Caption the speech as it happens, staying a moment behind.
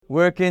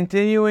We're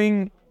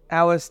continuing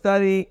our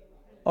study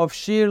of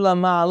Shir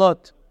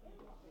LaMa'alot.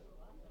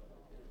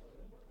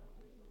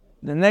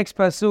 The next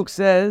pasuk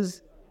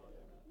says,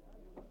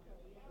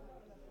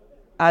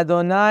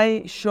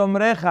 Adonai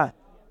Shomrecha.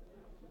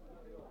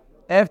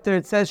 After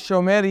it says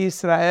Shomer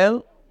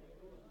Yisrael,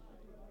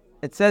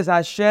 it says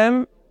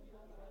Hashem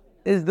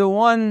is the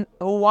one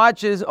who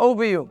watches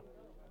over you.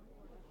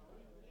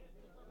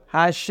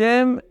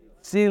 Hashem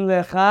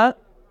Tzilecha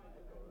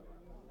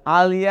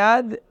Al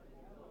Yad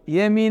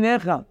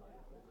Yeminecha.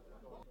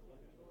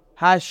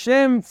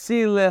 Hashem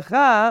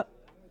Tzilecha,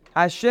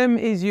 Hashem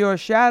is your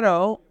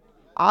shadow,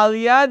 Al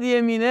Yad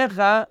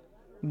Yeminecha,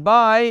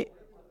 by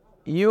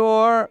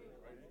your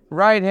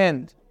right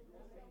hand.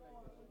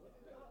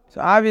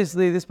 So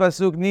obviously this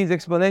pasuk needs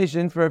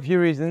explanation for a few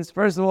reasons.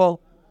 First of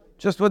all,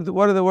 just what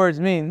do the words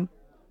mean?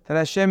 That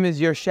Hashem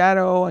is your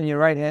shadow on your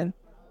right hand.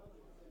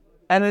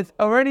 And it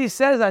already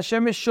says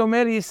Hashem is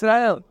Shomer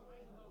Yisrael.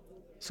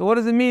 So what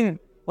does it mean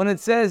when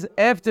it says,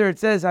 after it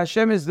says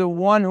Hashem is the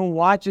one who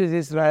watches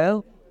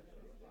Israel,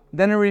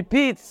 then it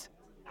repeats,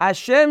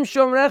 Hashem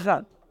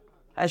Shomrecha.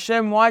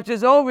 Hashem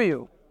watches over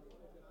you.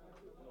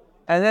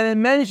 And then it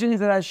mentions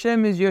that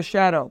Hashem is your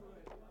shadow.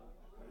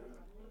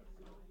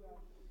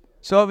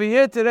 So over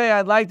here today,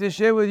 I'd like to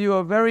share with you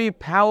a very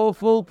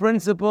powerful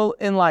principle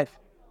in life.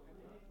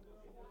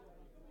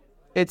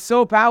 It's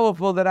so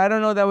powerful that I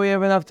don't know that we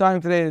have enough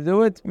time today to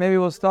do it. Maybe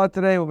we'll start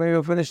today, or maybe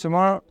we'll finish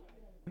tomorrow.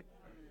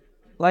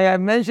 Like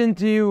I've mentioned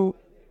to you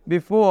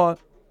before,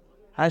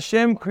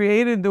 Hashem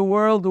created the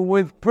world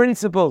with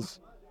principles.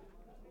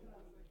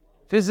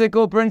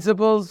 Physical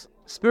principles,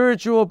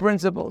 spiritual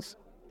principles.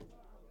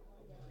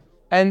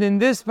 And in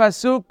this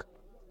pasuk,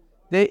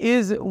 there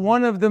is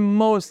one of the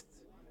most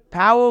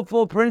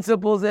powerful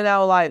principles in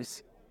our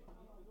lives.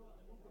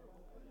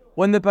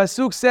 When the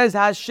pasuk says,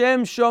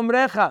 Hashem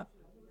Shomrecha,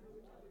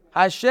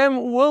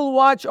 Hashem will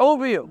watch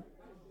over you.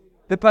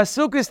 The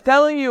pasuk is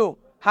telling you,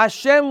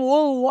 Hashem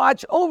will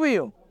watch over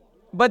you.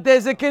 But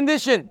there's a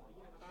condition.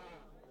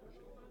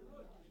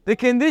 The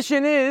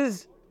condition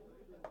is,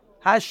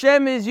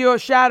 Hashem is your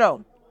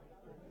shadow.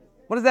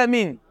 What does that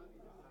mean?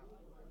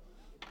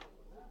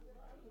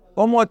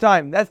 One more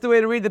time. That's the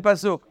way to read the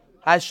pasuk.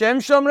 Hashem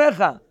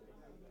Shomrecha.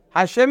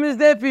 Hashem is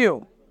there for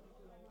you.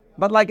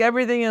 But like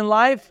everything in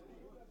life,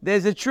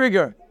 there's a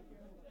trigger.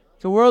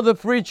 It's a world of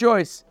free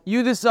choice.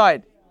 You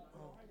decide.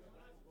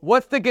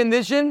 What's the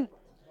condition?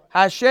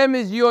 Hashem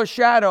is your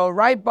shadow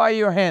right by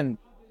your hand.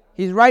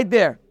 He's right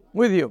there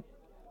with you.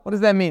 What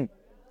does that mean?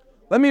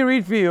 Let me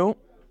read for you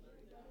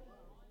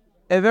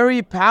a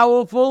very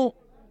powerful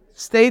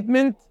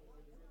statement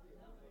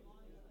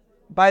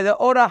by the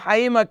Ora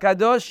Haim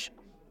HaKadosh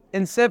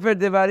in Sefer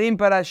Devarim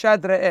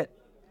Parashat Re'eh.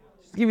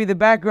 Just give you the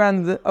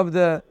background of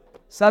the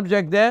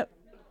subject there.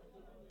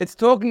 It's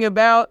talking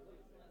about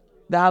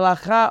the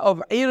halacha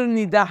of Ir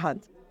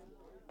Nidahat.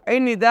 Ir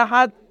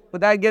Nidahat,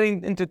 without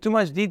getting into too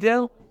much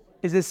detail,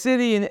 is a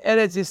city in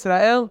Eretz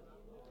Israel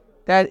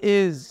that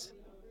is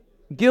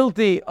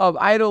guilty of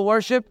idol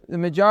worship. The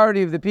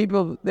majority of the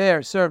people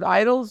there served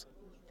idols.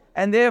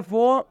 And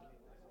therefore,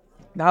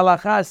 the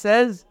halacha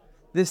says,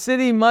 the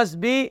city must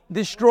be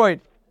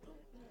destroyed.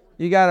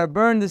 You got to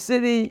burn the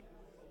city.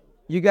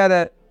 You got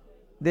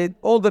to,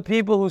 all the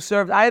people who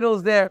served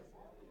idols there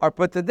are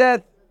put to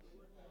death.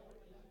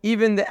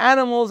 Even the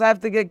animals have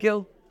to get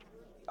killed.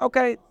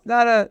 Okay,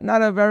 not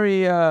a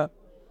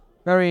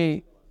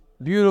very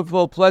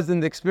beautiful,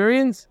 pleasant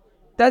experience.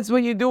 That's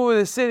what you do with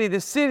a city.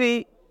 The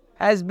city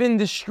has been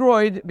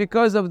destroyed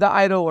because of the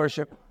idol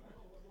worship.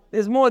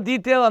 There's more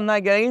detail. I'm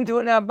not getting into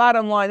it now.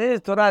 Bottom line is,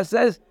 Torah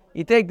says,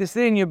 you take the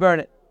city and you burn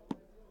it.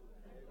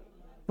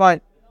 Fine.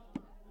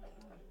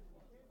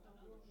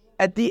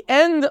 At the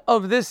end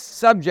of this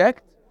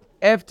subject,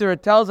 after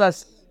it tells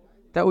us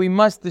that we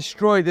must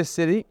destroy this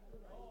city,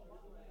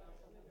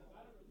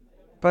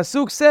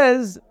 Pasuk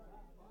says,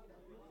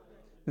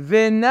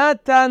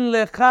 V'natan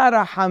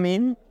lecha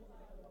rahamim,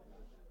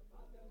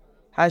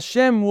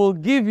 Hashem will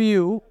give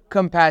you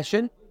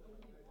compassion.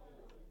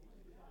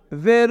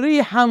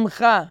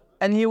 V'rihamcha,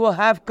 and He will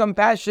have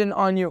compassion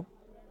on you.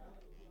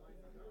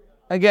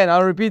 Again,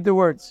 I'll repeat the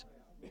words.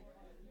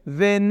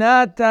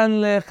 V'natan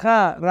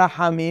lecha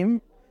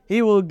rahamim,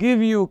 He will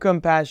give you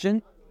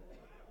compassion.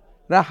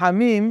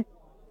 Rahamim,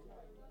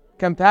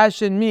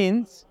 compassion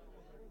means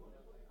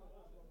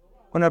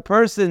when a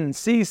person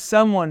sees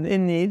someone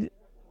in need,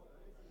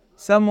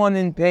 someone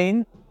in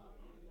pain,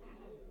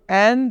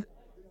 and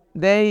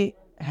they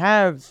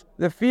have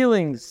the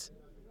feelings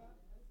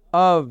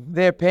of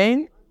their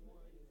pain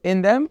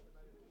in them,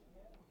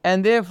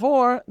 and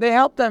therefore they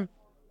help them.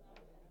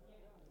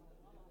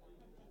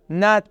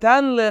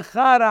 Natan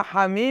lecha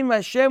rahamim,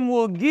 Hashem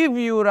will give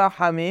you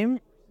rahamim,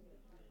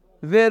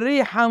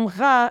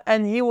 v'rihamcha,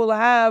 and He will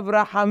have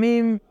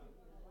rahamim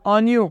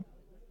on you.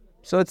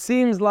 So it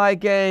seems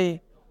like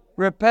a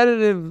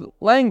repetitive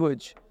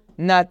language.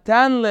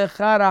 Natan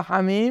lecha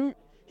rahamim,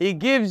 He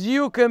gives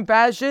you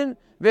compassion,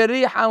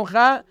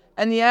 v'rihamcha,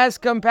 and He has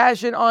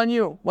compassion on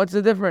you. What's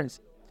the difference?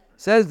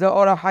 Says the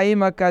Ora Haim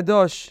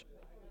HaKadosh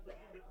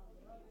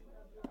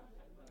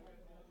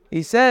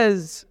he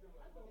says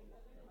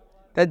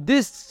that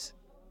this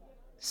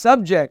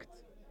subject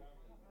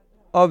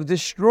of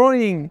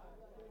destroying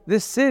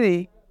this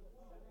city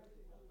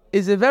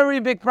is a very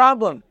big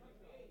problem.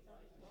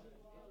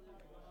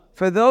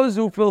 For those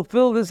who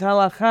fulfill this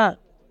halakha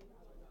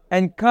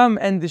and come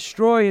and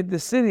destroy the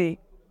city,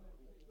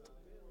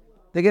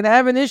 they're going to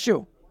have an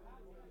issue.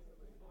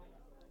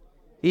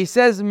 He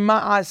says,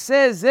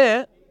 ma'aseh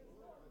zeh,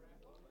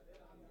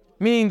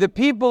 meaning the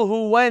people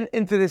who went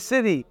into the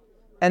city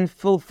and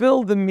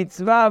fulfilled the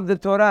mitzvah of the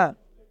Torah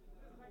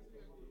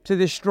to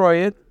destroy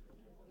it,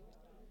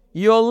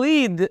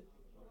 yolid,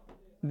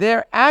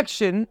 their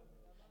action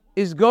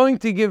is going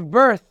to give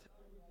birth,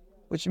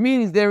 which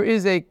means there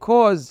is a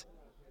cause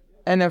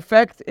and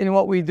effect in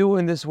what we do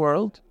in this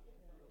world.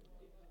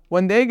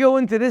 When they go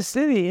into this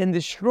city and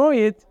destroy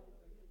it,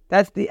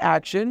 that's the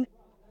action,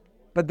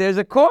 but there's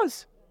a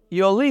cause.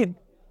 Yolid.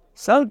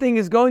 Something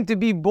is going to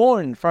be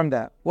born from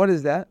that. What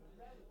is that?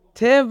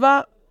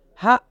 Teva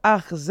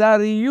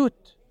ha'achzariyut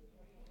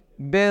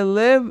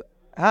belev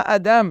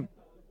ha'adam,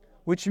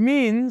 which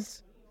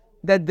means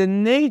that the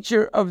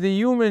nature of the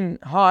human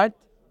heart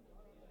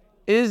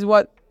is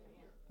what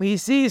he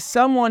sees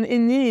someone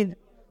in need,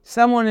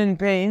 someone in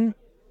pain,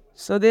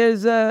 so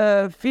there's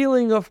a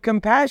feeling of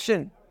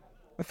compassion,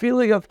 a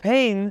feeling of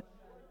pain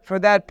for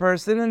that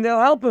person, and they'll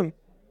help him.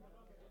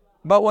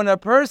 But when a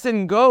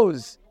person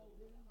goes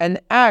and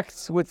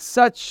acts with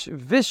such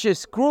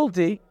vicious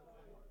cruelty,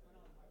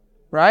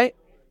 right,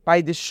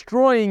 by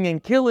destroying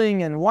and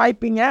killing and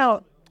wiping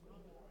out,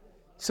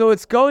 so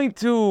it's going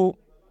to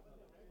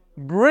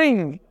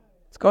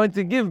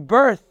give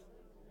birth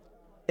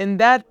in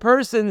that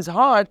person's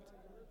heart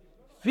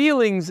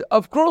feelings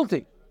of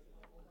cruelty,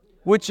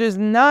 which is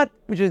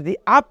the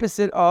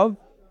opposite of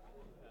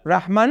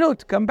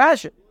rahmanut,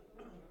 compassion.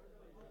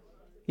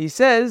 He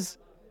says,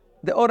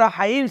 the Or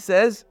HaHaim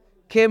says,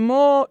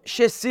 Kemo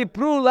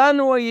shesipru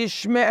lanu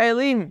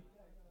Yishmaelim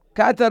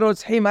kata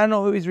rotzchim. I don't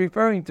know who he's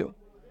referring to.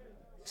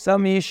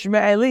 Some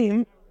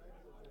Yishmaelim,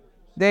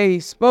 they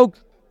spoke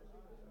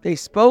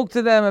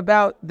to them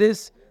about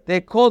this. They're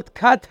called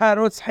kata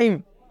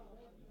rotzchim.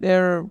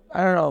 They're,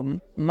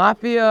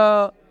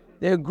 mafia.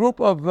 They're a group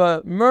of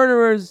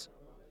murderers,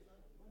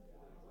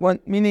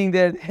 meaning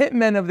they're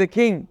hitmen of the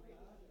king.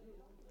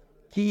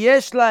 Ki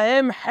yesh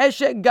lahem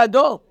heshek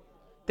gadol.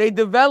 They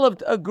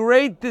developed a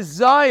great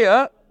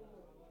desire,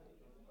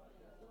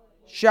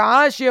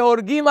 sha'a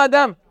shehorgim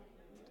adam,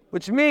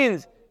 which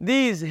means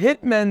these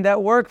hitmen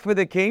that work for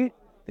the king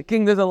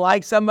doesn't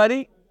like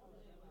somebody,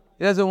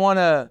 he doesn't want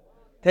to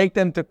take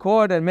them to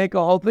court and make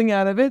a whole thing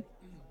out of it.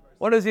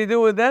 What does he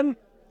do with them?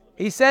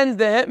 He sends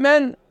the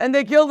hitmen and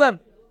they kill them.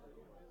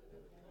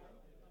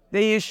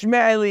 The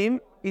Yishmaelim,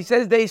 he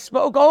says they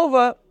spoke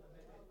over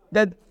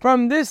that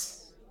from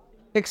this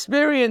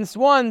experience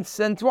once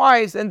and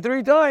twice and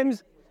three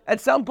times, at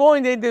some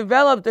point they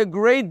developed a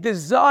great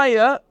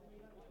desire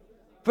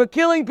for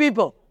killing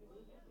people.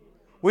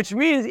 Which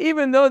means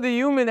even though the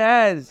human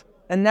has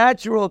a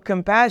natural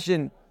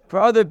compassion for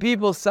other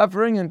people's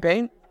suffering and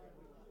pain,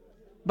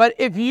 but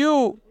if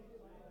you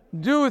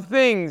do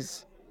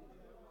things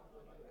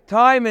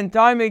time and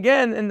time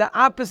again in the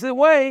opposite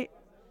way,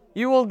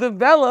 you will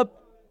develop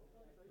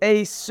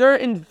a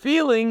certain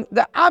feeling,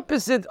 the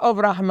opposite of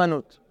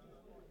rahmanut.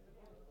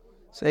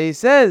 So he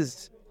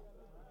says,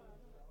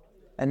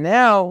 and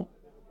now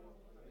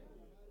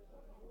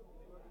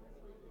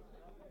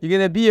you're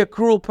going to be a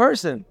cruel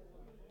person.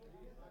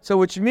 So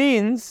which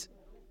means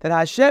that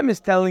Hashem is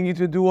telling you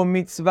to do a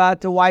mitzvah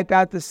to wipe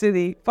out the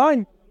city,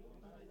 fine.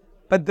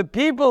 But the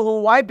people who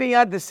are wiping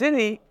out the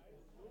city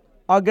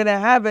are going to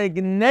have a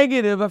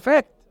negative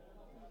effect.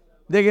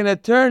 They're going to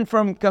turn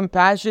from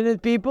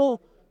compassionate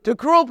people to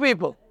cruel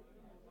people.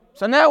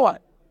 So now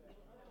what?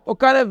 What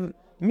kind of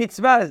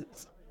mitzvah?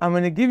 I'm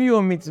going to give you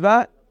a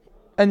mitzvah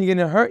and you're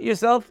going to hurt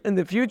yourself in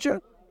the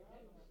future?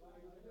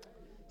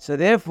 So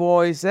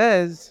therefore he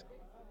says,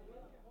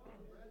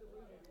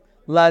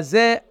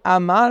 Lazeh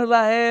amar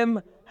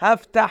lahem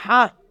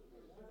haftaha.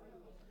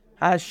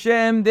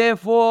 Hashem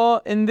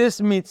therefore in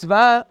this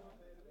mitzvah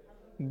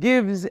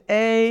gives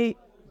a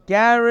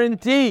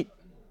guarantee.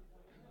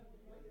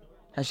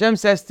 Hashem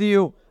says to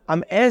you,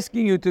 I'm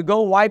asking you to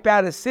go wipe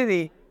out a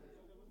city,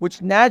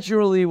 which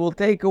naturally will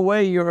take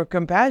away your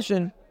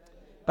compassion,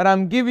 but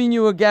I'm giving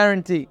you a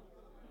guarantee.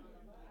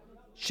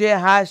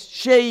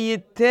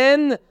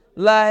 Sheyiten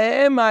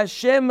lahem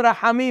Hashem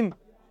rahamim.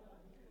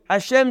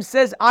 Hashem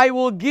says, I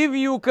will give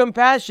you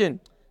compassion,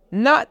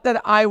 not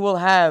that I will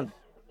have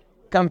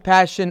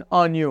compassion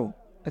on you.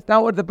 That's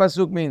not what the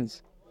pasuk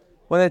means.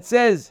 When it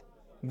says,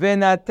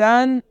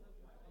 Venatan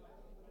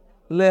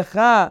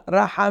lecha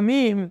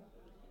rahamim,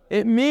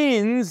 it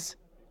means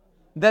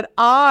that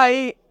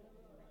I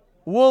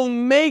will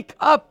make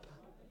up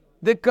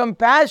the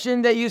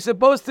compassion that you're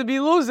supposed to be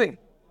losing.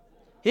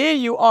 Here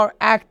you are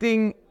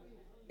acting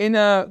in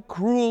a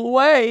cruel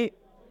way,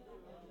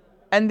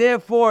 and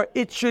therefore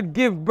it should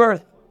give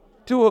birth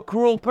to a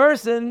cruel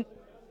person.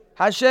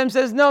 Hashem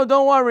says, no,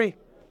 don't worry.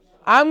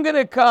 I'm going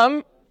to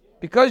come,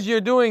 because you're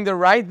doing the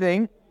right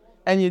thing,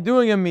 and you're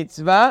doing a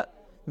mitzvah,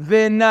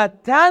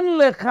 ve'natan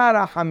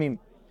lecha rachamim.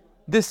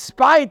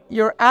 Despite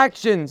your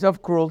actions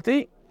of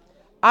cruelty,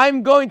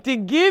 I'm going to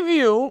give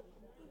you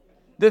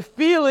the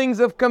feelings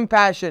of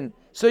compassion,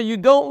 so you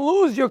don't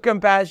lose your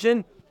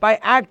compassion by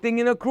acting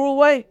in a cruel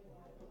way.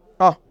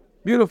 Oh,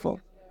 beautiful.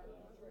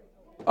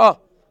 Oh,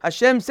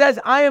 Hashem says,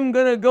 I am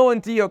going to go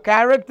into your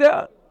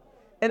character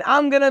and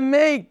I'm going to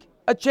make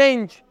a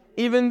change.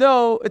 Even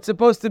though it's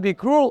supposed to be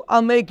cruel,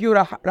 I'll make you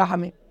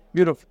rahamim.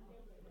 Beautiful.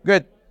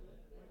 Good.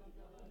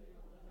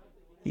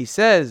 He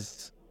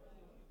says,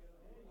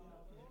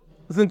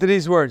 listen to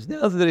these words.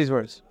 Listen to these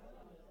words.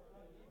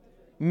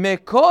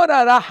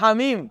 Mekora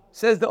rahamim,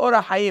 says the Or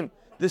HaHaim.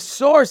 The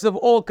source of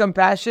all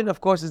compassion,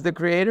 of course, is the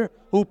Creator,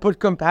 who put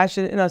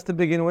compassion in us to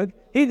begin with.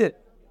 He did.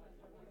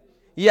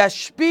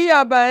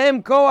 Yashpiya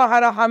bahem koach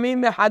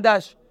harahamim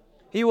mehadash.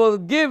 He will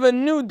give a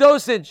new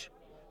dosage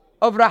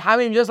of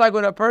rahamim, just like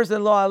when a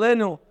person, lo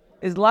alenu,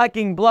 is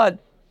lacking blood.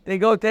 They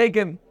go take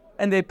him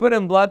and they put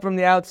him blood from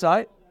the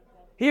outside.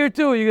 Here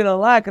too, you're going to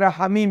lack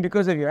rahamim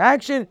because of your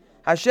action.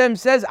 Hashem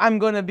says, I'm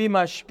going to be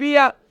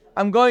mashpiya.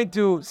 I'm going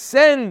to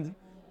send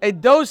a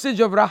dosage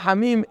of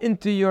rahamim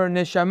into your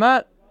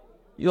neshama.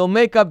 You'll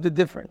make up the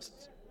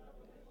difference.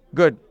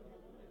 Good.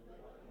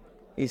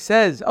 He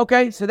says,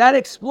 okay, so that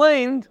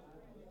explained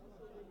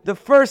the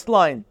first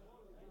line.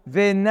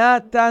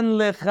 Ve'natan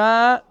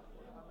lecha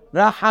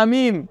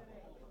rahamim.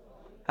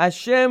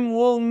 Hashem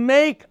will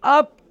make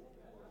up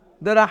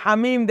the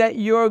rahamim that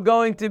you're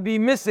going to be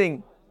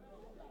missing.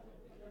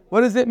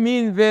 What does it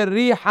mean?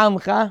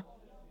 Ve'rihamcha.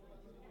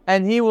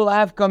 And He will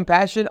have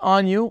compassion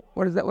on you.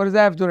 What does that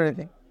have to do with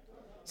anything?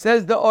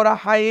 Says the Or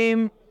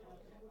HaHaim,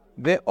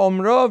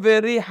 Ve'omro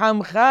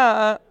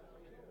ve'rihamcha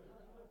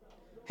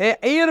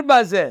he'ir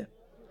bazeh.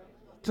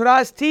 Torah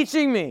is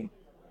teaching me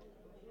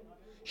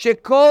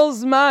shekol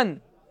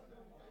zman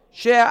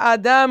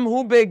she'adam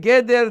hu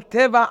begeder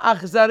teva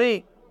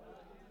achzari,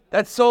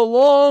 that so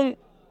long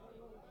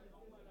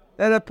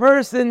that a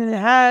person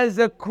has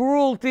a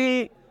cruel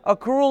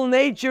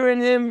nature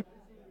in him,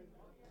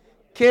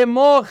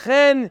 kemo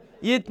chen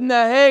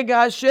yitnaheg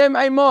Hashem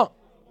imo.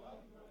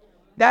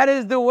 That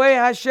is the way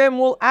Hashem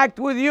will act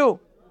with you.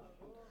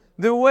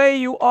 The way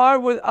you are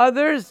with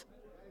others,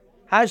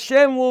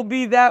 Hashem will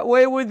be that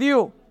way with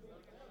you.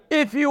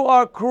 If you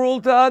are cruel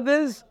to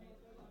others,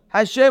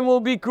 Hashem will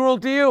be cruel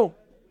to you.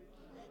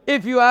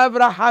 If you have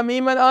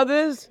rahamim on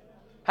others,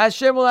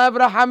 Hashem will have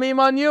rahamim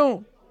on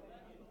you.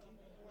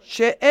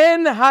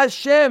 She'en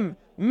Hashem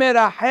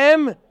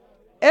merahem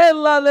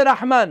ella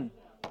lerahman.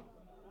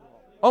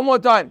 One more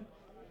time.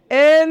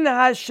 En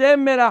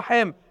Hashem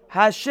merahem.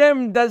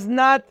 Hashem does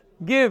not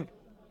give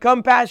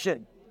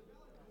compassion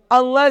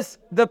unless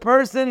the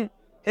person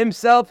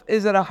himself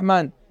is a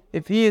Rahman,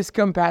 if he is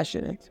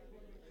compassionate.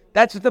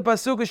 That's what the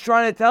Pasuk is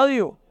trying to tell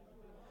you.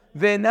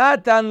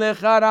 Ve'natan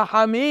lecha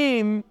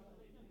rahamim.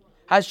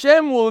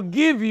 Hashem will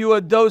give you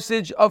a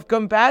dosage of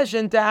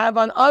compassion to have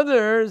on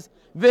others,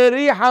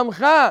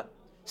 ve'rihamcha,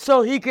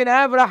 so He can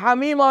have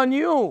rahamim on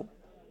you.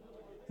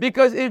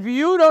 Because if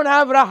you don't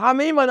have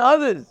rahamim on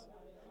others,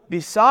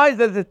 besides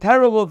that it's a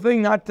terrible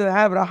thing not to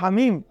have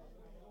rahamim,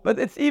 but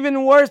it's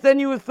even worse than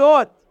you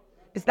thought.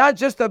 It's not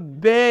just a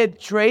bad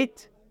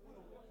trait.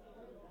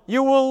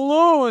 You will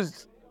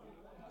lose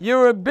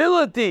your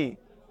ability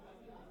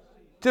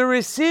to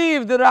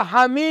receive the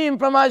rahamim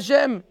from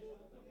Hashem.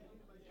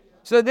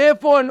 So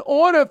therefore, in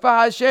order for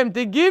Hashem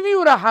to give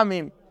you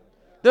rahamim,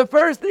 the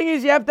first thing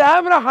is you have to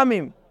have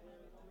rahamim.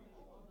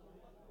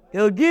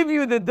 He'll give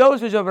you the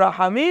dosage of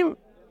rahamim,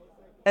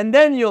 and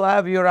then you'll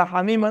have your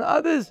rahamim on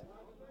others,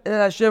 and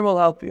then Hashem will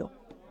help you.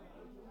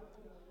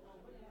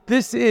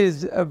 This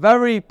is a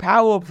very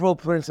powerful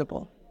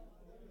principle,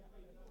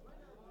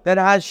 that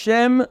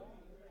Hashem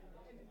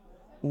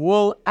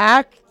will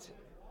act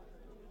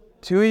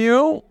to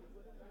you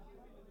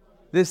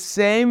the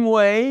same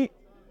way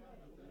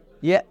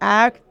you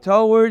act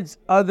towards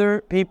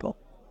other people.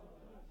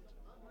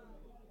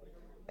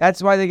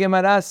 That's why the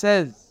Gemara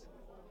says,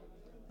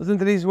 listen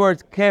to these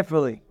words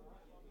carefully.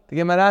 The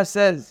Gemara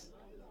says,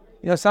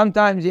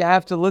 sometimes you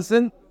have to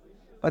listen,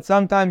 but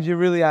sometimes you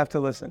really have to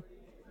listen.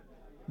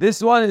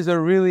 This one is a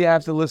really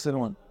have to listen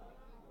one.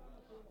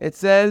 It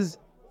says,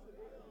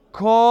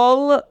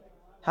 Kol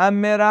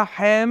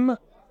hamerahem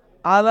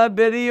ala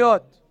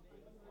beriyot.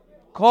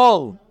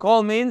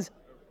 Kol means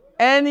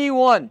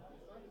anyone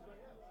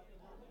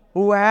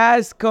who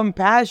has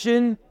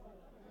compassion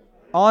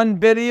on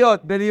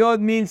beriyot.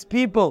 Beriyot means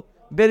people.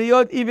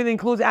 Beriyot even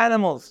includes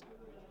animals.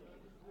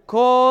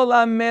 Kol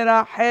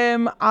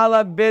hamerahem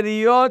ala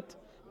beriyot.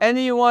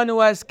 Anyone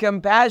who has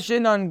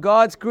compassion on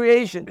God's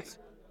creations.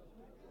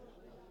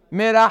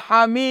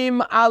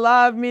 Merahamim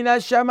alav min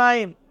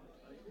hashamayim.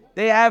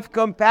 They have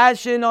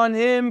compassion on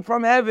him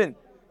from heaven.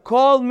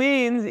 Kol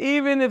means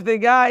even if the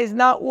guy is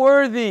not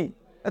worthy.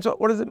 That's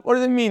what does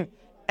it mean?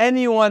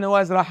 Anyone who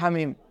has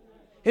rahamim.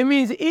 It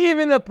means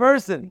even a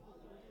person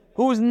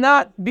who's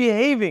not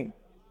behaving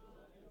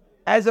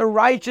as a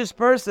righteous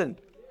person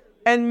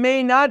and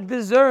may not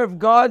deserve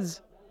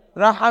God's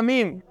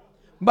rahamim,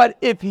 But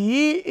if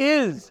he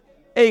is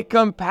a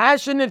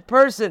compassionate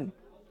person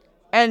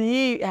and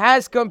he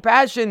has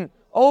compassion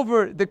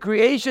over the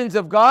creations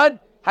of God,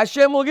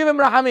 Hashem will give him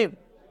rahamim.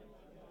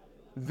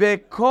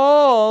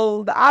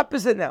 V'kol, the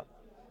opposite now.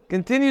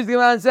 Continues the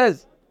Gemara and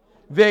says,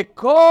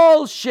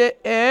 V'kol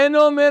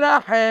she'eno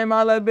merachem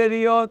ala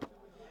beriyot.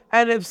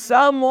 And if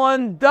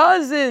someone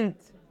doesn't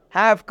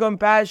have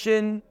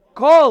compassion,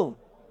 kol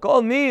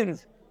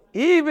means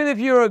even if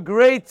you're a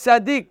great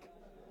tzaddik,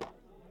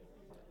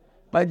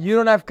 but you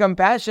don't have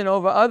compassion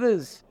over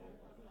others,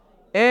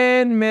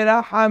 en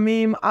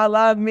merahamim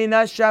alav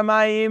minas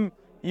shamayim,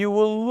 you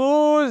will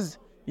lose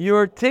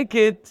your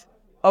ticket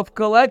of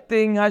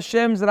collecting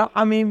Hashem's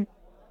rahamim.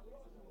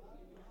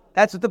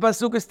 That's what the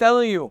pasuk is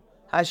telling you.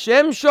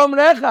 Hashem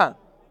shomrecha.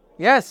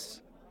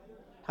 Yes.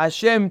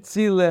 Hashem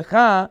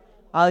tzilecha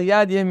al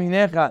yad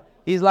yeminecha.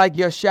 He's like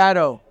your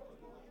shadow.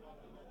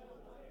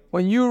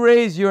 When you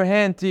raise your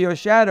hand to your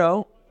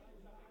shadow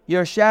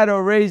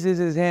raises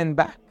his hand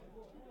back.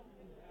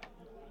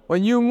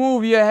 When you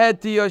move your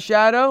head to your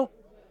shadow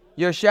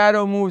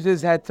moves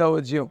his head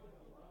towards you.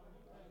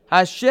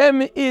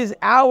 Hashem is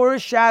our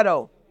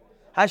shadow.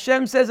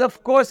 Hashem says,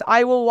 of course,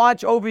 I will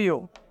watch over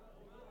you.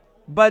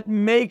 But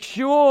make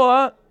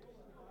sure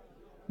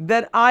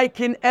that I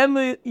can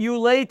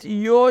emulate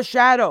your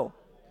shadow.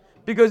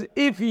 Because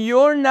if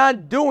you're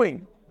not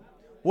doing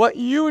what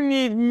you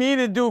need me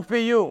to do for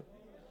you,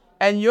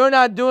 and you're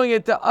not doing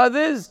it to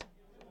others,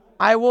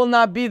 I will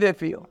not be there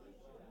for you.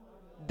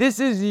 This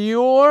is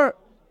your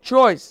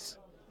choice.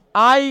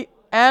 I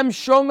am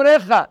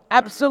shomrecha,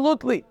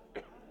 absolutely.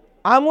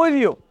 I'm with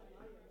you.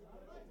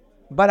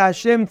 But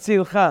Hashem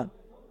tzilcha,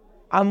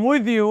 I'm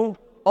with you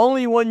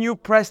only when you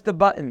press the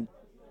button.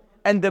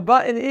 And the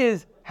button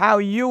is how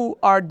you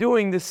are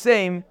doing the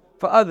same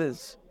for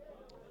others.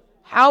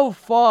 How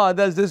far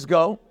does this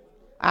go?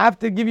 I have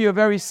to give you a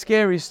very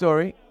scary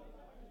story.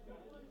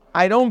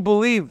 I don't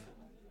believe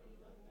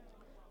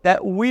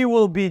that we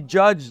will be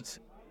judged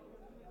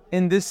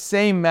in this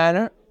same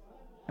manner.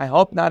 I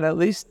hope not, at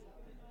least.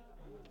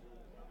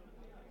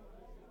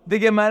 The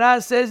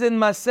Gemara says in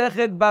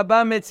Masechet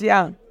Baba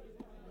Metzia,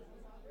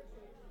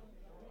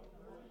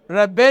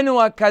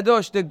 Rabbeinu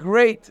HaKadosh, the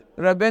great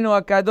Rabbeinu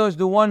HaKadosh,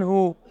 the one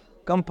who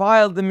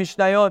compiled the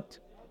Mishnayot.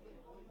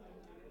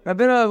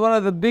 Rabbeinu is one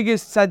of the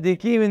biggest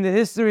tzaddikim in the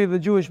history of the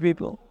Jewish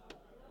people.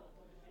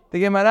 The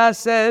Gemara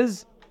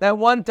says that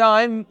one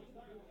time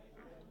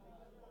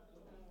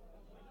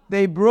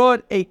they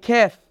brought a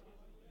calf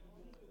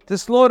to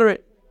slaughter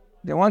it.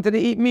 They wanted to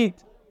eat meat,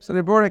 so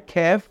they brought a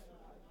calf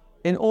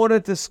in order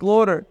to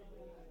slaughter.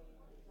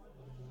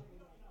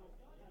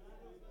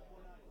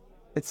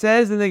 It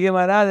says in the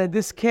Gemara that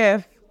this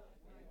calf,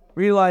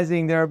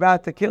 realizing they're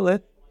about to kill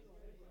it,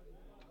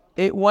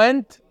 it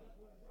went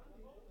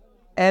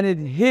and it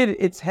hid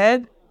its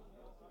head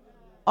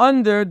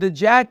under the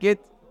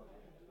jacket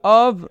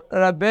of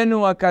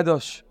Rabbeinu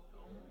HaKadosh.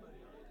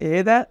 You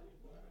hear that?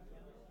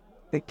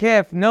 The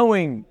calf,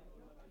 knowing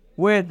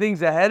where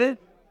things are headed,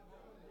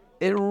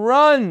 it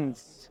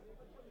runs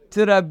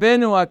to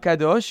Rabbeinu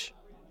HaKadosh.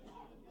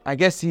 I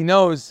guess he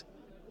knows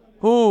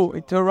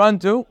who to run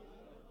to.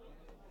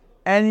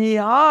 And he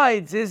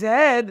hides his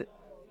head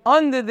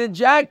under the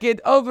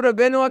jacket of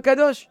Rabbeinu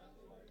HaKadosh.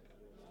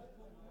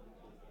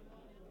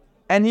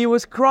 And he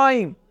was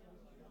crying.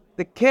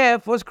 The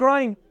calf was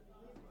crying.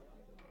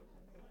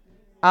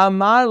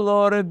 Amar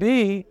lo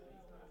Rabbi.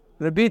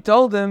 Rabbi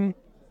told him,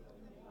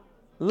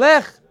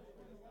 Lech.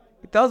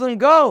 He tells him,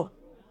 go.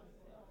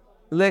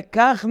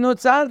 Lekach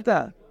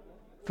notzarta.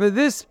 For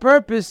this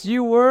purpose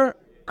you were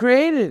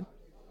created.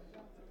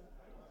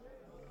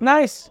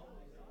 Nice.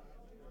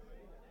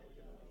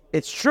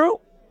 It's true.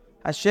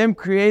 Hashem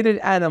created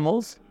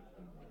animals.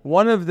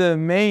 One of the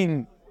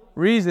main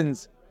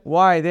reasons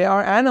why there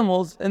are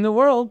animals in the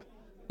world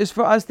is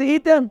for us to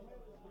eat them.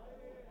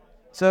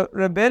 So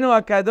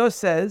Rabbeinu HaKadosh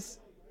says,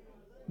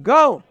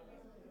 go.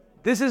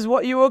 This is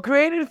what you were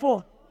created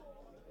for.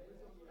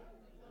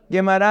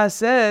 Gemara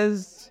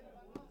says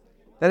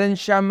that in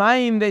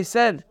Shamayim they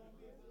said,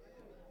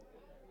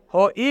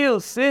 Ho'il,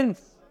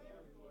 since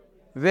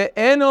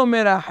ve'eno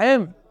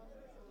merachem,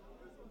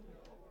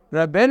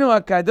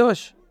 Rabbeinu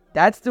HaKadosh,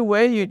 that's the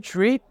way you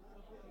treat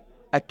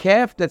a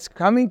calf that's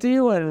coming to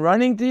you and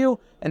running to you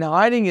and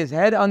hiding his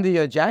head under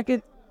your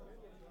jacket?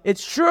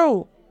 It's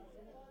true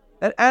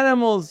that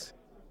animals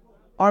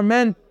are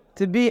meant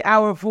to be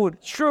our food.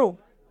 It's true.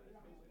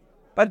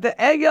 But the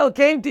egel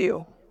came to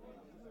you.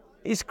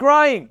 He's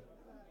crying.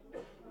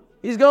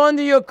 He's going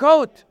under your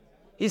coat.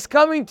 He's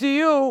coming to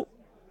you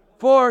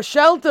for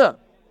shelter.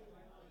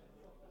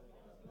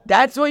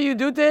 That's what you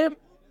do to him?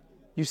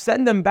 You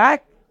send him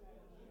back?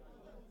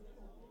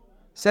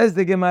 Says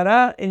the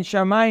Gemara, in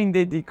Shamayim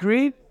they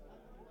decreed,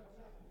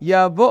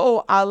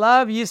 Yavo'u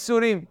alav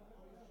yisurim,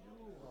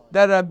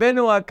 that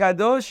Rabbeinu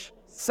HaKadosh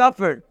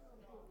suffered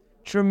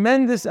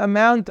tremendous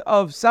amount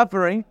of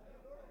suffering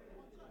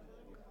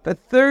for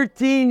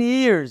 13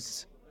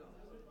 years.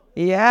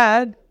 He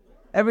had,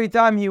 every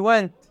time he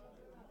went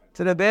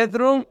to the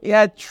bathroom, he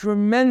had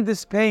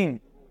tremendous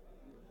pain.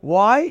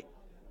 Why?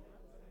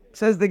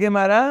 Says the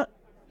Gemara,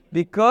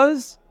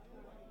 because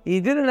he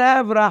didn't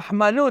have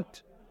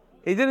rahmanut.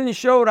 He didn't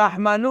show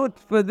rahmanut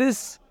for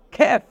this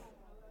calf.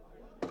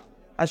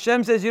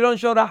 Hashem says, you don't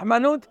show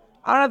rahmanut,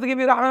 I don't have to give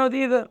you rahmanut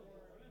either.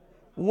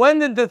 When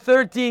did the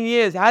 13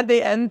 years, how'd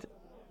they end?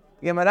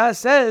 The Gemara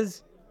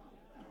says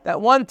that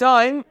one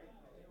time,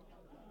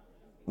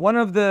 one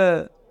of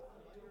the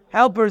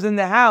helpers in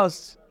the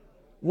house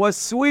was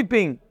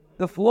sweeping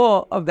the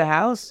floor of the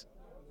house,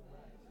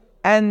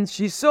 and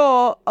she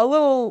saw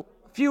a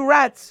few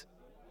rats,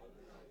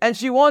 and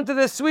she wanted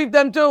to sweep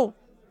them too.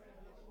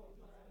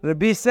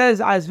 Rabbi says,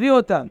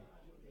 Azvi otam,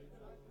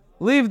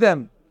 leave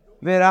them.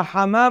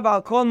 Verahamav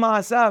al kol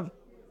ma'asav.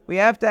 We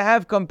have to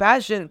have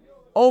compassion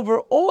over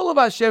all of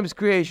Hashem's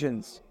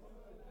creations.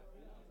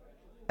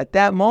 At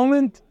that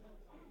moment,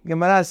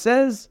 Gemara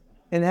says,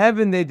 in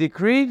heaven they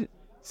decreed,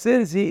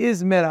 since he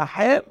is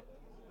merahem,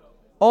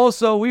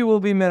 also we will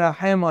be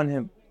merahem on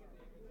him.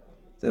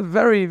 It's a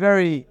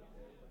very,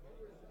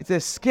 it's a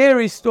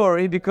scary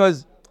story,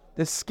 because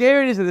the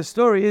scariness of the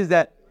story is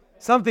that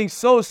something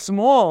so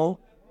small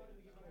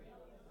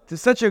to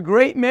such a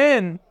great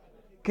man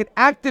could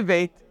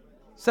activate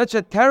such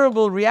a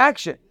terrible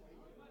reaction.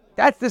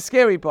 That's the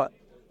scary part.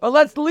 But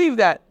let's leave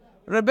that.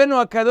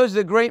 Rabbeinu HaKadosh,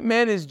 the great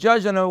man, is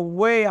judged on a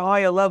way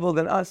higher level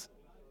than us.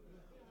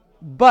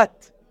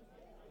 But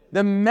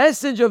the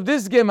message of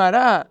this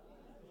Gemara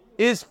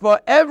is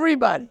for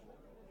everybody.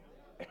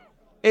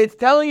 It's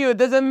telling you it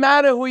doesn't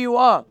matter who you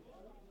are.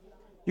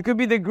 You could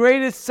be the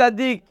greatest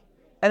tzaddik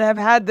and have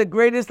had the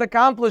greatest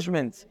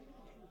accomplishments.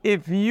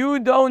 If you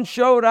don't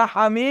show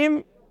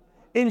rahamim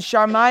in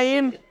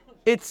Shamayim,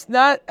 it's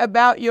not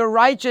about your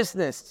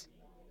righteousness.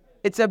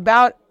 It's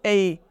about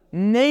a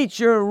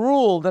nature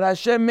rule that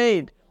Hashem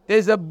made.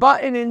 There's a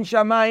button in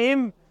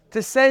Shamayim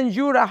to send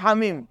you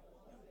rahamim.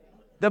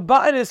 The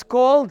button is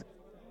called,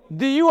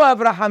 do you have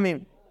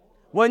rahamim?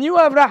 When you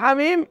have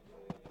rahamim,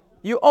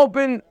 you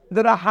open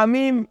the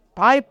rahamim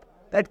pipe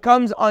that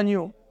comes on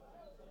you.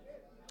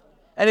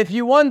 And if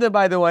you wonder,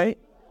 by the way,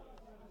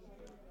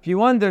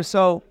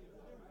 so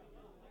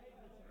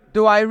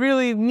do I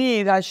really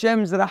need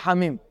Hashem's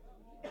rahamim?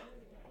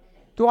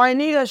 Do I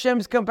need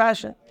Hashem's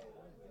compassion?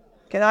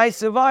 Can I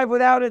survive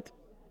without it?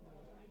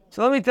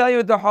 So let me tell you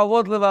what the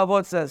Chovot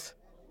Levavot says.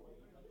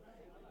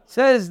 It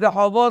says the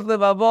Chovot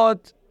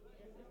Levavot,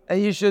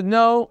 and you should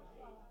know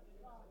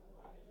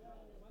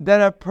that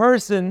a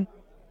person,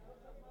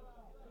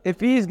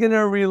 if he's going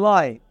to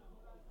rely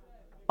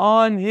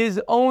on his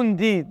own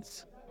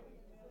deeds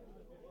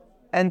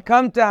and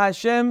come to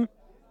Hashem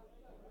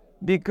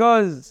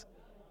because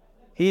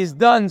he's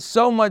done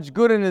so much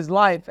good in his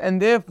life,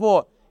 and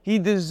therefore he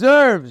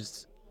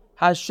deserves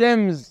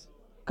Hashem's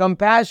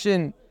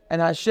compassion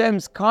and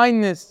Hashem's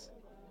kindness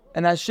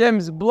and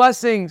Hashem's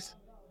blessings,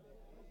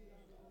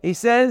 he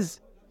says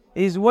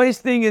he's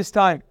wasting his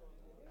time.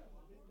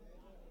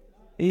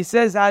 He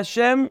says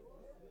Hashem,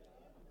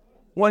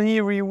 when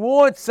he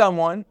rewards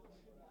someone,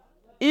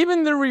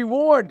 even the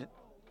reward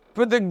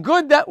for the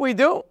good that we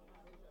do,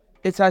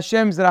 it's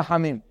Hashem's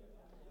rahamim.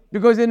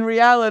 Because in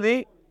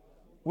reality,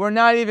 we're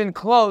not even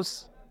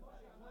close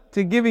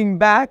to giving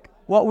back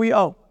what we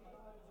owe.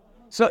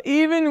 So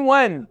even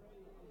when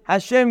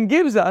Hashem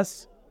gives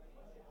us,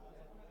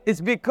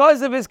 it's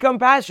because of His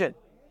compassion.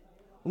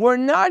 We're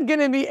not going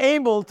to be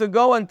able to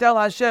go and tell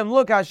Hashem,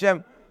 look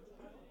Hashem,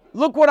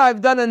 look what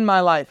I've done in my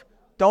life.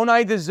 Don't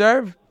I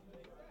deserve?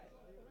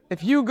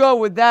 If you go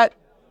with that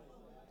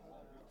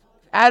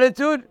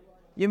attitude,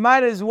 you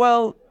might as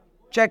well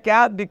check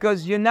out,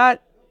 because you're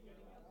not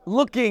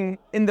looking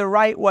in the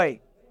right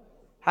way.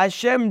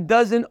 Hashem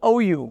doesn't owe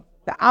you.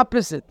 The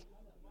opposite.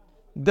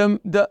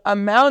 The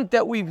amount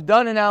that we've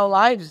done in our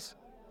lives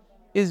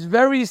is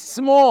very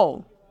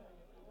small,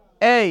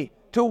 to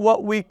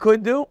what we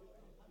could do.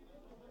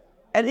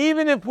 And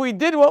even if we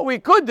did what we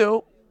could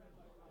do,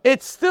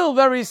 it's still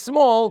very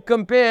small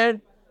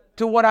compared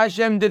to what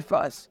Hashem did for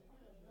us.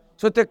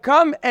 So to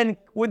come and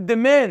with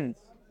demands,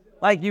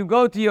 like you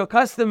go to your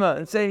customer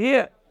and say,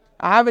 here,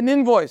 I have an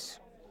invoice.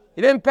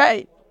 You didn't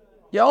pay.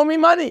 You owe me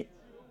money.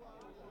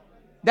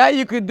 That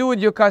you could do with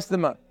your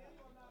customer.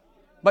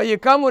 But you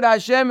come with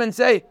Hashem and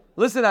say,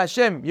 listen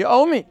Hashem, you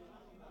owe me.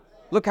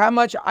 Look how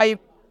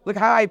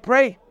I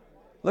pray.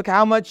 Look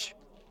how much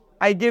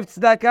I give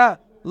tzedakah.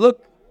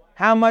 Look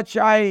how much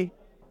I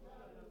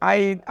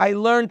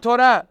learn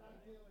Torah.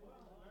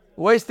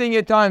 Wasting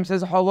your time,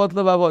 says Chovot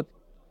Levavot.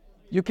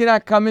 You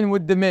cannot come in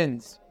with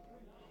demands.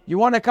 You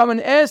want to come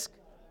and ask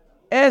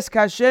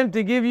Hashem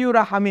to give you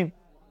rahamim.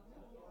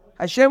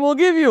 Hashem will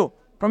give you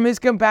from His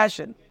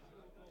compassion.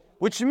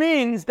 Which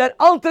means that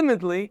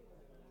ultimately,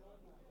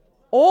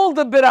 all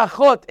the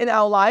berachot in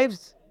our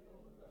lives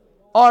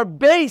are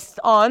based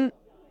on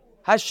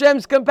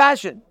Hashem's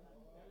compassion.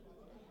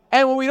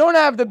 And when we don't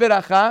have the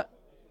beracha,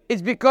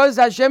 it's because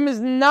Hashem is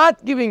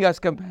not giving us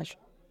compassion.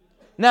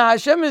 Now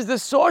Hashem is the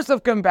source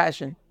of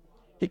compassion.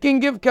 He can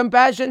give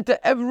compassion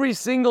to every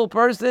single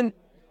person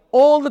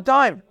all the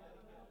time.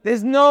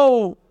 There's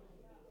no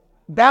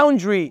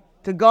boundary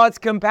to God's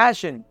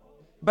compassion.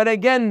 But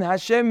again,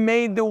 Hashem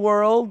made the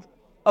world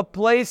a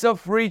place of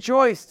free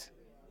choice.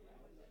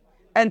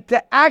 And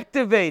to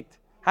activate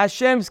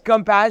Hashem's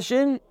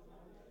compassion,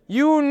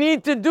 you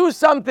need to do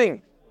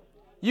something.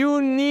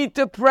 You need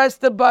to press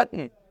the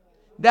button.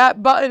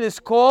 That button is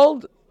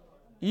called,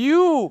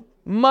 you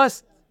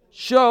must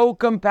show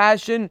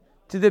compassion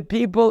to the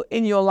people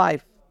in your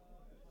life.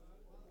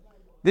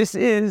 This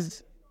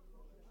is,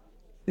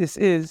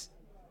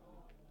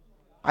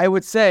 I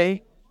would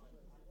say,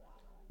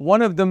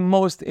 one of the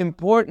most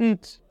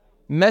important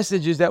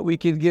messages that we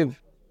could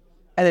give.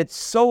 And it's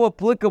so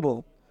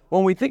applicable.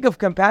 When we think of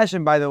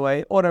compassion, by the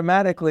way,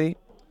 automatically,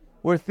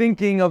 we're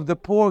thinking of the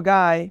poor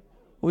guy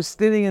who's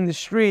sitting in the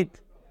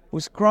street,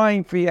 who's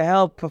crying for your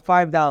help for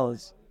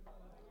 $5.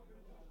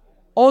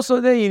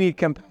 Also there you need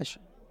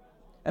compassion.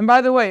 And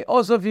by the way,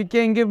 also if you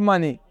can't give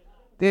money,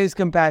 there's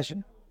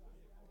compassion.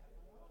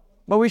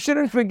 But we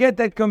shouldn't forget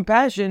that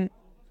compassion,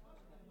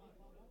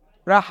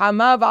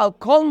 rahamav al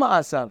kol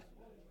ma'asav,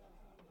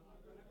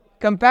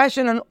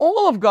 compassion on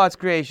all of God's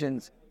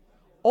creations,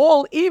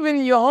 all,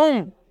 even your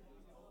home.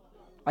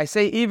 I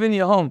say even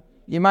your home.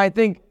 You might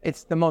think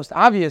it's the most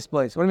obvious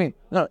place. What do you mean?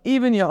 No,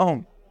 even your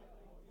home.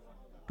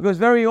 Because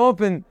very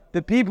often,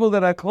 the people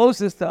that are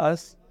closest to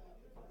us,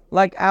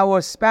 like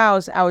our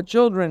spouse, our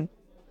children,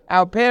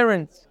 our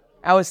parents,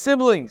 our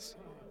siblings,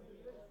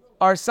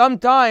 are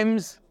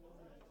sometimes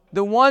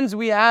the ones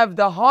we have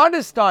the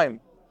hardest time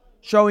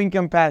showing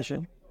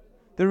compassion.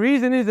 The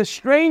reason is a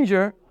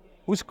stranger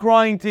who's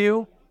crying to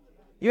you.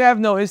 You have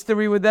no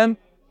history with them.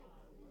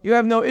 You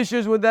have no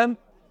issues with them.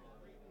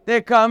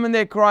 They come and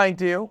they're crying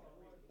to you.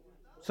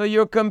 So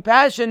your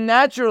compassion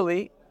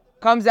naturally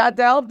comes out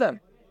to help them.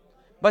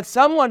 But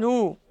someone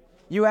who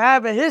you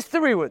have a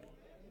history with,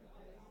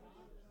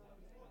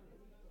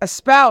 a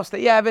spouse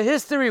that you have a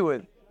history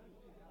with,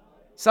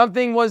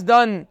 something was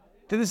done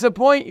to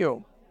disappoint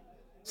you,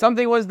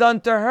 something was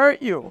done to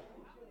hurt you,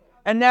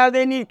 and now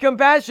they need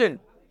compassion.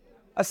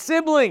 A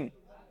sibling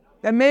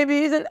that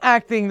maybe isn't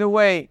acting the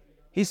way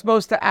he's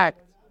supposed to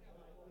act.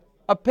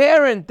 A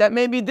parent that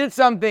maybe did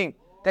something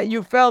that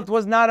you felt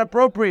was not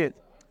appropriate.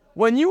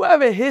 When you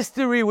have a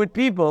history with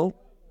people,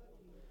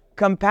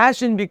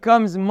 compassion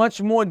becomes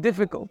much more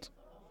difficult.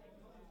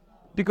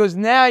 Because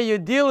now you're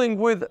dealing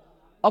with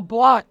a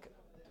block.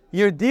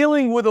 You're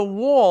dealing with a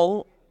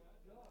wall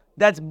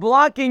that's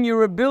blocking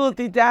your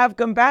ability to have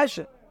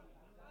compassion.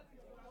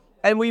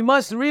 And we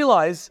must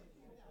realize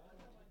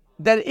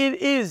that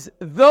it is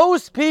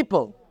those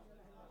people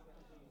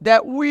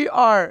that we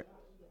are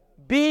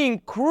being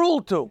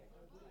cruel to,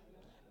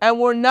 and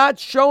we're not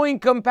showing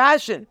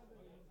compassion.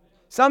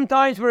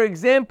 Sometimes, for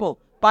example,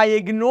 by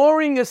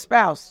ignoring a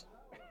spouse,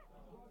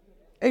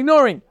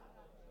 ignoring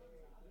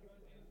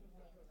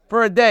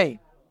for a day,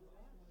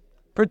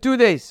 for 2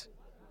 days.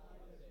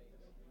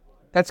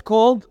 That's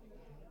called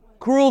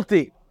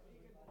cruelty.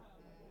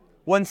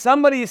 When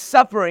somebody is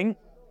suffering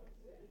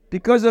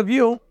because of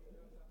you,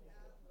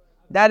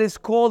 that is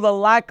called a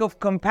lack of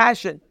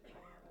compassion.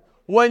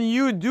 When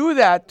you do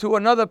that to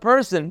another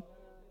person,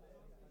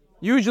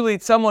 usually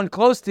it's someone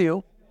close to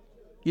you.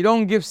 You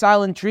don't give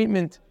silent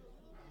treatment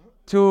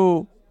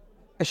to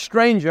a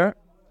stranger.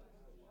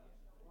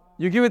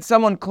 You give it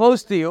someone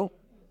close to you.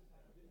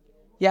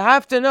 You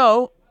have to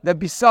know that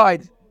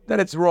besides that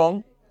it's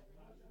wrong,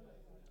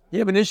 you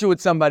have an issue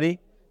with somebody,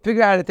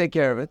 figure out how to take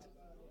care of it.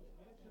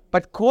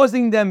 But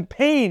causing them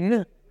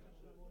pain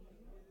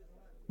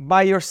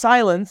by your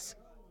silence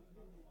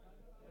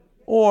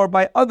or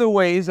by other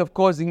ways of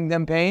causing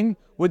them pain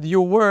with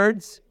your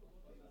words,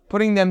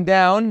 putting them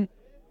down,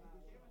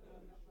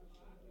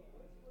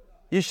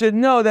 you should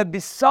know that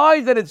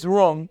besides that it's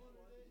wrong,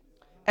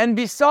 and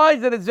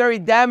besides that it's very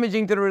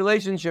damaging to the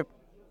relationship,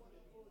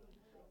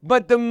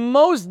 but the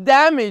most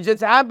damage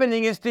that's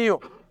happening is to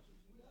you.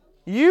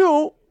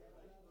 You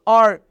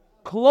are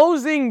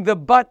closing the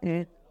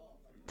button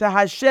to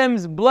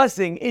Hashem's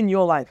blessing in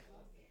your life.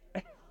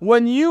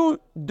 When you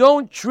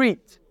don't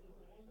treat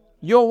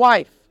your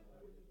wife,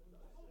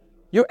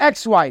 your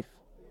ex-wife,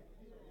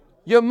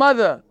 your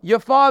mother, your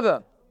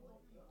father,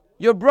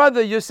 your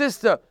brother, your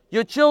sister,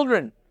 your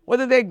children,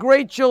 whether they're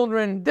great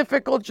children,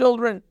 difficult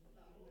children,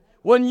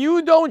 when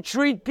you don't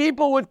treat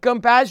people with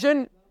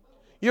compassion,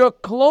 you're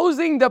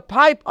closing the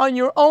pipe on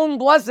your own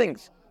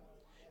blessings.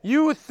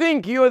 You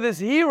think you're this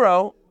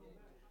hero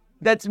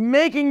that's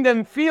making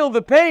them feel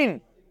the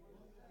pain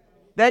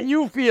that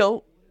you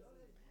feel,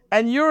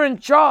 and you're in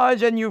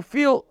charge and you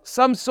feel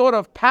some sort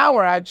of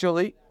power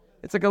actually.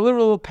 It's like a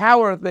little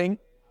power thing.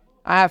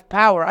 I have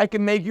power. I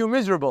can make you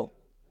miserable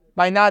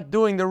by not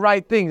doing the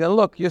right things. And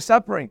look, you're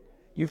suffering.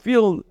 You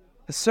feel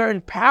a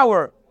certain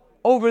power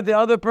over the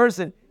other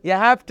person. You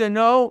have to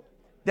know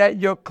that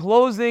you're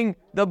closing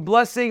the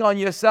blessing on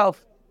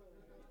yourself.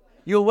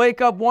 You'll wake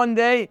up one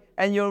day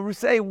and you'll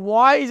say,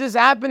 why is this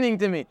happening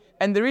to me?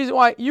 And the reason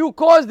why, you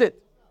caused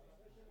it.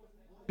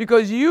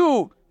 Because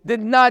you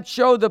did not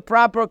show the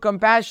proper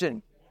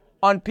compassion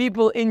on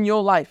people in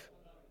your life.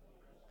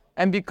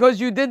 And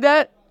because you did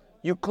that,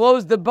 you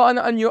closed the button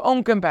on your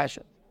own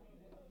compassion.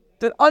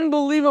 It's an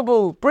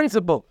unbelievable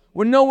principle.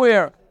 We're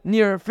nowhere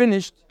near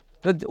finished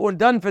or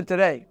done for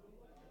today.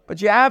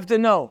 But you have to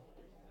know,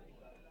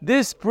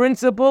 this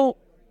principle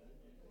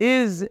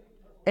is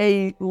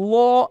a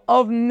law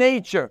of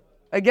nature.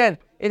 Again,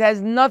 it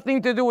has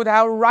nothing to do with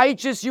how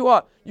righteous you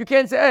are. You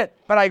can't say,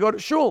 but I go to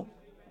shul.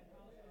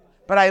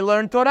 But I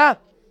learn Torah.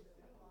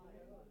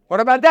 What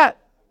about that?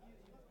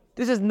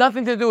 This has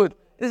nothing to do with,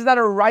 this is not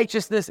a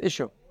righteousness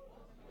issue.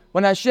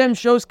 When Hashem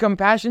shows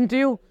compassion to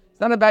you,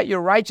 it's not about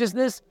your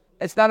righteousness.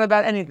 It's not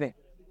about anything.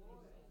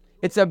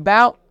 It's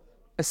about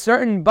a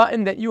certain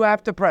button that you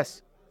have to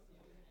press.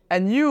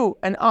 And you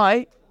and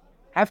I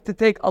have to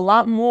take a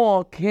lot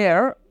more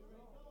care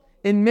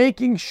in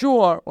making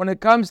sure when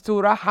it comes to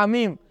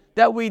Rahamim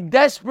that we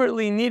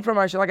desperately need from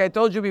Hashem. Like I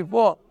told you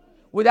before,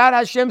 without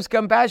Hashem's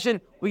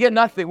compassion, we get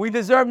nothing. We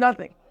deserve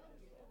nothing.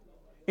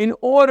 In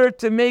order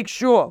to make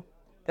sure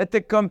that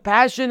the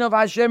compassion of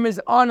Hashem is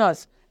on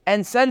us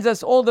and sends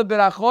us all the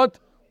berachot,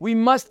 we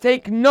must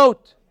take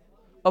note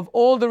of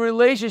all the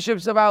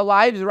relationships of our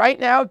lives right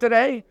now,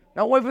 today.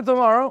 Don't wait for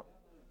tomorrow.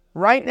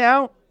 Right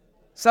now,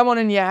 someone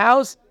in your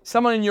house,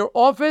 someone in your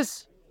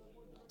office,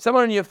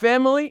 someone in your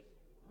family,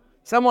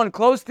 someone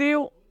close to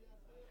you,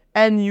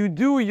 and you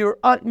do your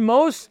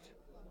utmost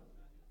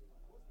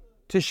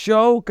to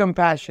show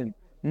compassion.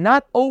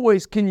 Not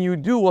always can you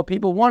do what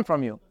people want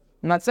from you.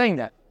 I'm not saying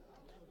that.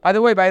 By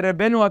the way, by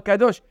Rabbeinu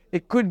HaKadosh,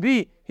 it could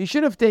be he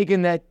should have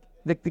taken the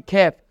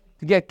calf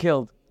to get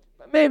killed.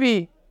 But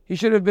maybe he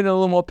should have been a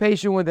little more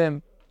patient with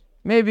him.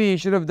 Maybe he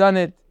should have done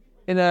it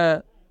in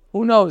a,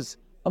 who knows,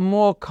 a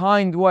more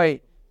kind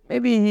way.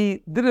 Maybe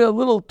he did it a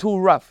little too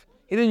rough.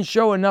 He didn't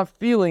show enough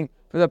feeling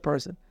for the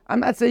person. I'm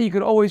not saying you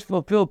could always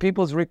fulfill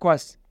people's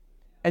requests.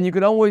 And you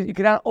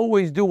cannot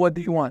always do what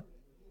they want.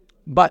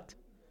 But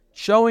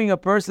showing a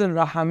person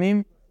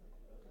rahamim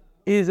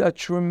is a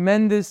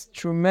tremendous,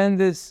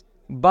 tremendous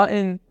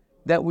button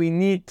that we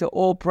need to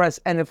all press.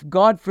 And if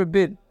God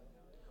forbid,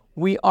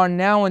 we are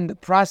now in the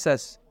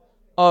process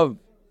of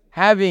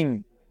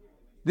having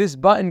this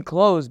button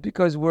closed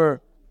because we're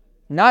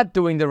not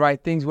doing the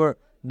right things, we're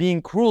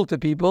being cruel to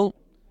people,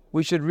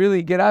 we should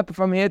really get up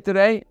from here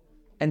today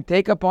and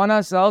take upon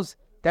ourselves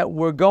that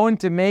we're going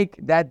to make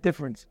that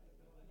difference.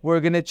 We're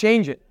going to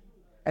change it.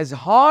 As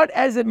hard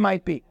as it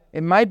might be.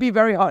 It might be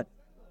very hard.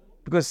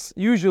 Because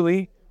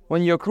usually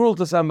when you're cruel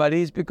to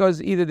somebody, it's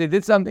because either they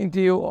did something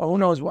to you or who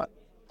knows what.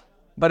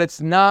 But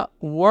it's not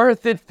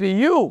worth it for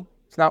you.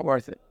 It's not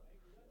worth it.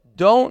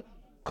 Don't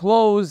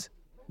close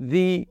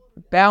the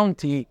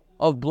bounty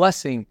of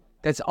blessing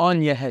that's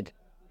on your head.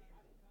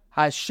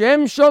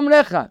 Hashem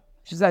shomrecha.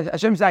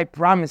 Hashem says, I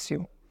promise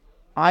you,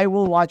 I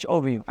will watch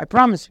over you. I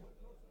promise you.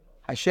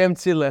 Hashem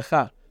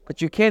tzilecha.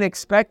 But you can't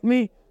expect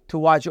me to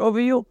watch over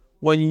you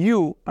when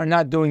you are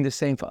not doing the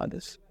same for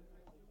others.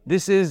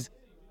 This is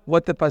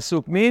what the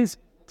pasuk means.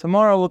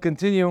 Tomorrow we'll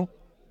continue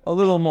a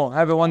little more.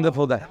 Have a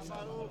wonderful day.